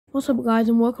What's up guys,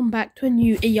 and welcome back to a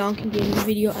new Yankee Gaming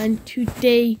video. And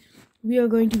today we are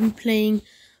going to be playing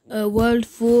World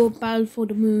 4 Battle for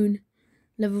the Moon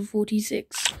level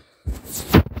 46.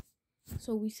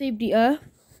 So we saved the Earth,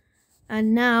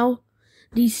 and now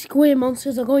these square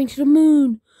monsters are going to the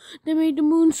moon. They made the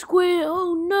moon square.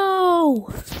 Oh no!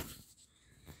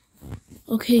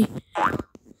 Okay,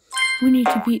 we need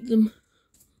to beat them.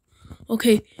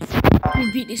 Okay,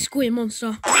 we beat this square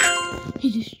monster.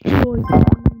 He destroyed the moon.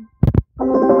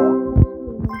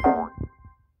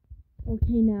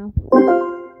 Okay, now.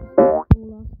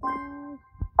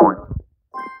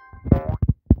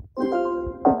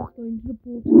 Let's go into the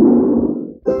portal.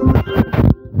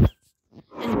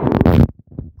 Anyway,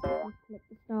 let's collect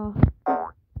the star.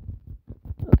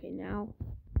 Okay, now.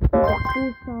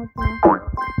 4 stars now.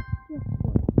 Just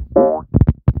 4.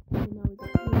 Okay, now we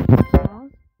got 4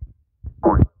 stars.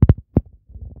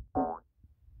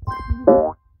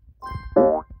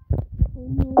 Oh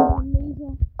no,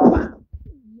 laser.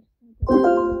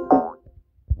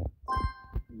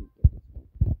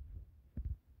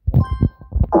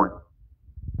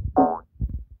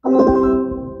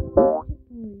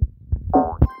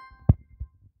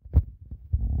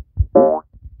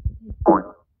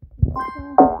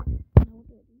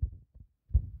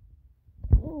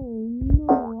 Oh no,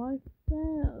 I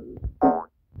fell.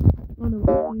 Oh no,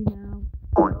 what to do now?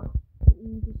 All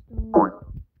the stars.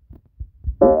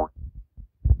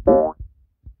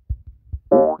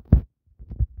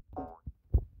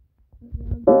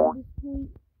 At this point,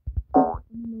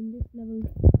 I'm on this level.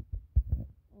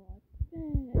 Oh, I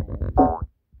fell.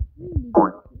 Really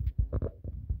good.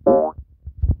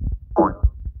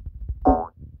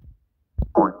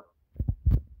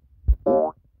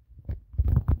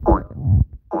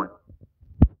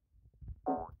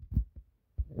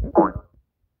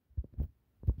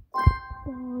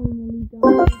 Finally,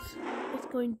 guys, it's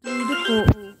going through the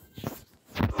portal.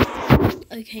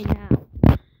 Okay, now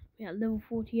we're at level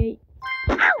 48.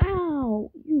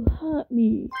 Ow! You hurt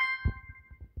me.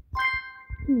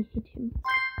 Let me hit him.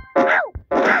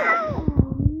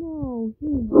 Oh no, he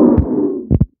hurt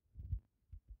me.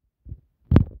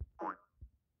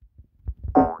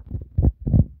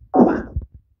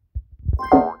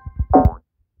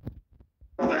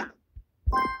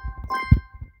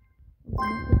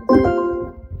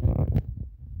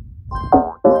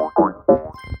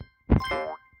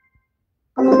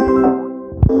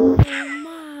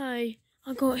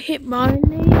 I got hit by a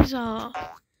laser. Oh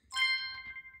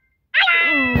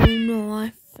no,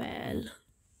 I fell.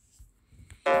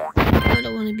 I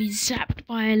don't want to be zapped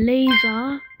by a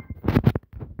laser.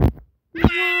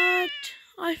 What?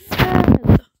 I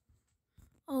fell.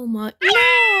 Oh my,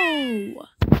 no!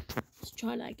 Let's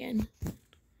try that again,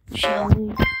 shall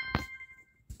we?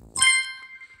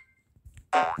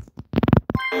 Oh,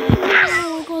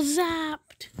 I got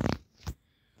zapped.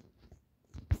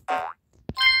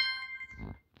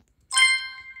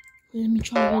 Let me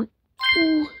try again.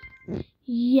 Oh,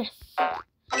 yes. I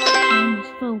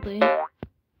almost fell there.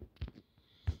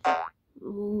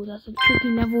 Oh, that's a tricky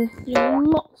level. There are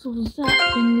lots of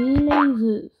zapping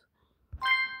lasers.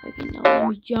 Okay, now let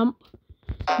me jump.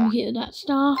 Let me get that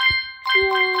star.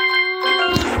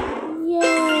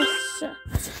 Yes!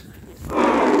 Yes!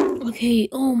 Okay,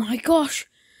 oh my gosh.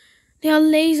 There are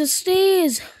laser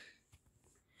stairs.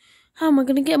 How am I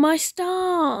going to get my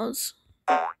stars?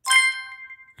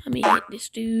 Let me hit this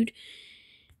dude.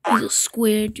 He's a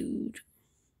square dude.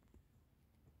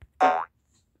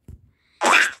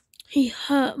 He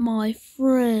hurt my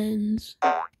friends.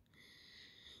 What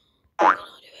can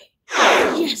I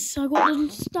do? Yes, I got the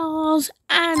stars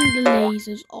and the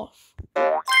lasers off.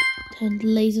 Turn the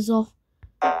lasers off.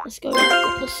 Let's go. I've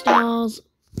got the stars.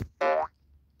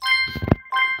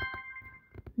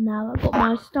 Now I've got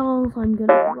my stars, I'm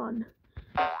gonna run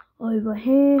over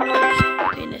here.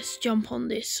 Okay, let's jump on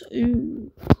this.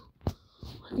 Ooh,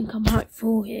 I think I'm height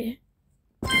 4 here.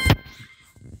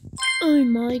 Oh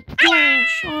my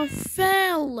gosh, I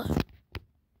fell.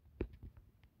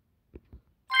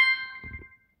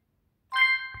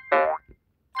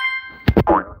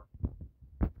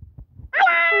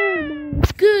 Oh my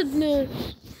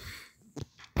goodness.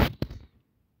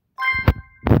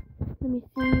 Let me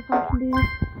see if I can do this.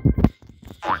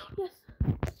 Yes,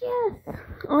 yes,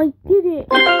 I did it.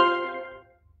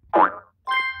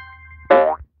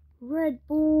 Red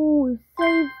Bull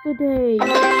saved the day.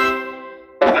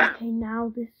 Okay,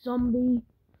 now this zombie.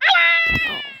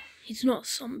 Oh, he's not a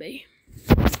zombie.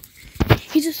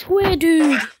 He's a square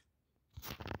dude.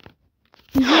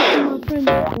 He's not my friend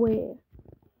square.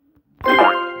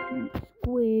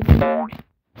 Square dude.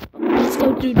 Let's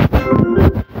go through the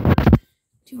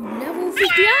to level 50.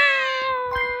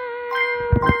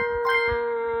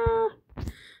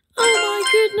 Oh my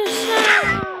goodness. No.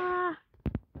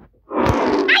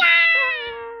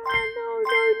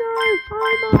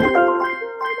 Oh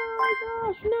my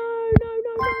gosh. No.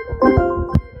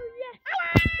 Yes.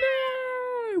 No.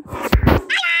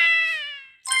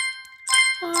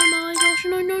 Oh my gosh.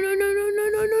 No.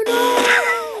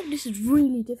 This is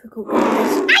really difficult,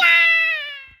 guys.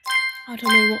 I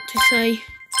don't know what to say.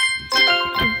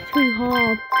 It's too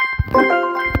hard. I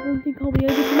don't think I'll be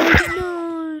able to make it.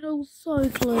 No, that was so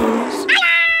close.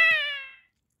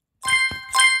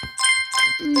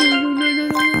 No,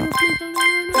 please, no.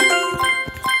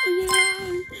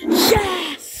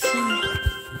 Yes!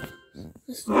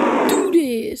 Let's do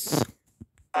this.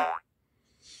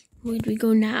 Where do we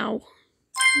go now?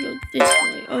 We go this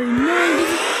way. Oh no,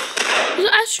 there's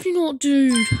an astronaut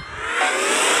dude.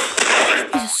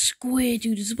 He's a square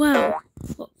dude as well.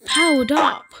 Got powered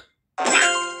up.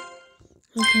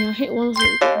 Okay, I hit one of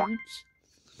those dudes.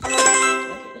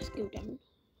 Okay, let's go down.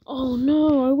 Oh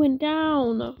no, I went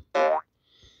down. I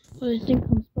don't think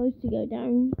I'm supposed to go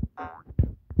down.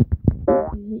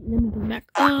 Let me go back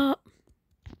up.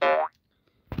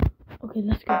 Okay,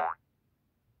 let's go.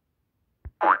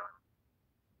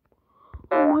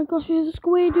 Oh my gosh, there's a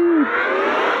square dude.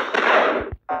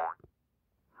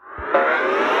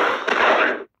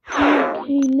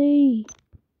 Okay, Lee.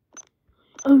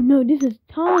 Oh no, this is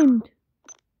timed.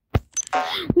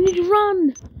 We need to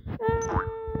run. Oh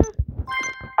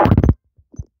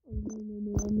no,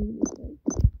 I made a mistake.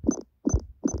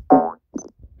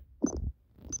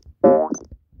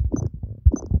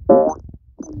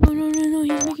 No,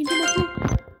 he's making too much noise.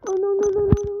 Oh no.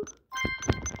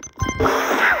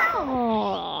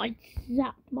 Oh, I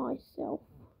zapped myself.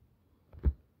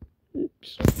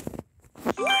 Oops.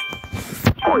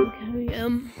 Okay,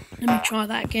 let me try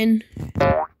that again.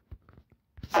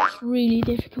 It's really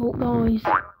difficult, guys.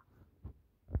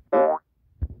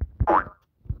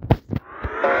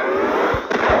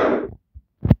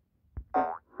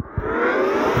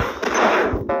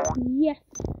 Yes!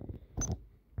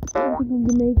 I think I'm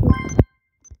gonna make it.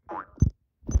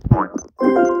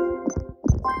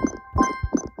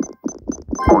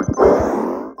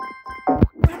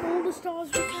 Grab all the stars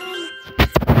we can!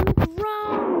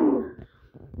 Run!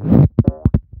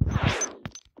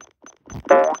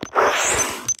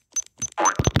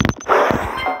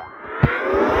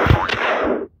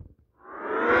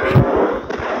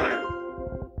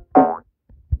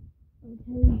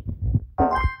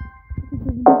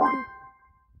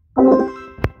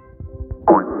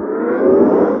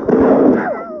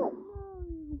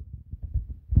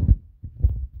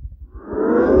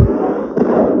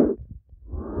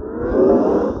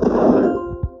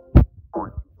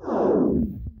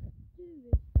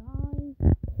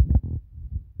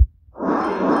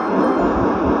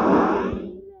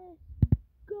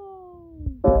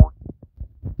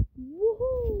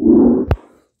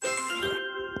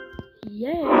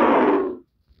 Yeah.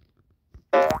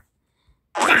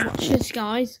 Watch this,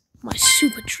 guys. My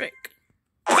super trick.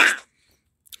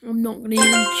 I'm not gonna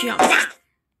even jump.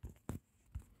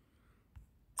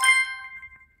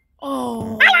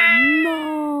 Oh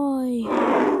my!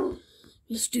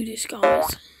 Let's do this,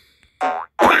 guys.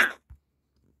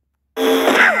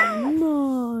 No.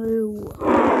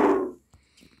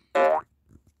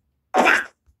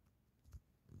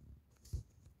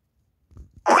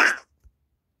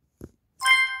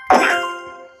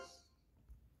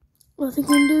 I think I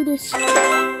can do this. Oh,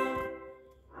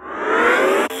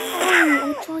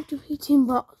 I tried to hit him,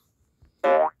 but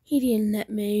he didn't let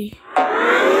me.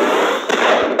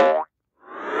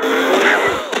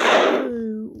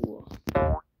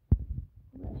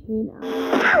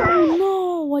 Oh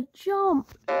no, I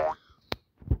jumped.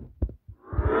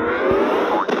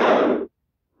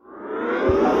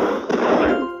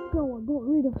 So I got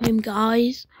rid of him,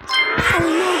 guys. Oh no,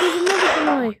 there's another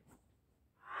guy.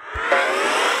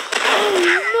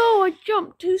 I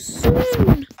jumped too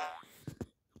soon.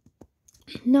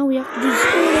 Now we have to do this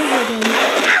all over again.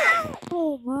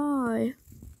 Oh my.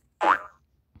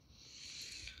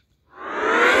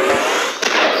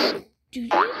 Do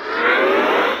this.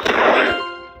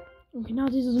 Okay, now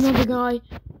this is another guy.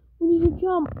 We need to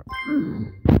jump.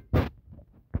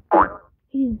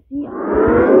 He didn't see us.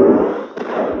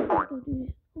 Let's go do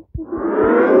this.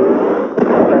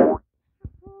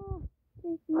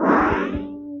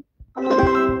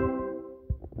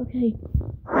 Okay.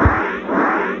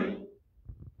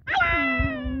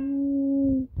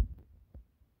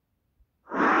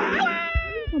 I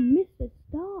think I missed a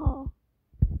star.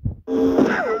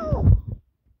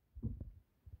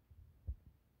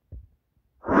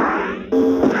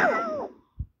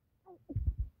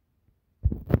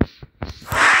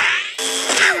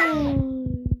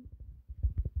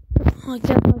 I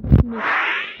guess I just missed.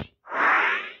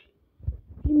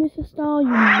 You miss a star, you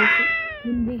miss it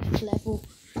in this level.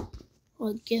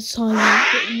 I guess I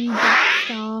won't get you that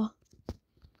star.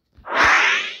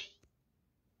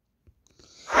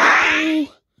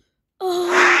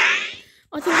 Oh,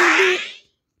 I think I did it.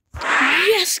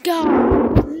 Yes, guys,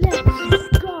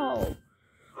 let's go.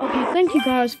 Okay, thank you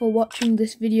guys for watching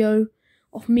this video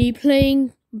of me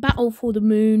playing Battle for the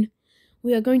Moon.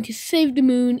 We are going to save the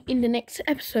moon in the next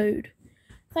episode.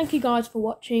 Thank you guys for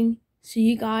watching. See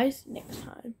you guys next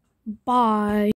time. Bye.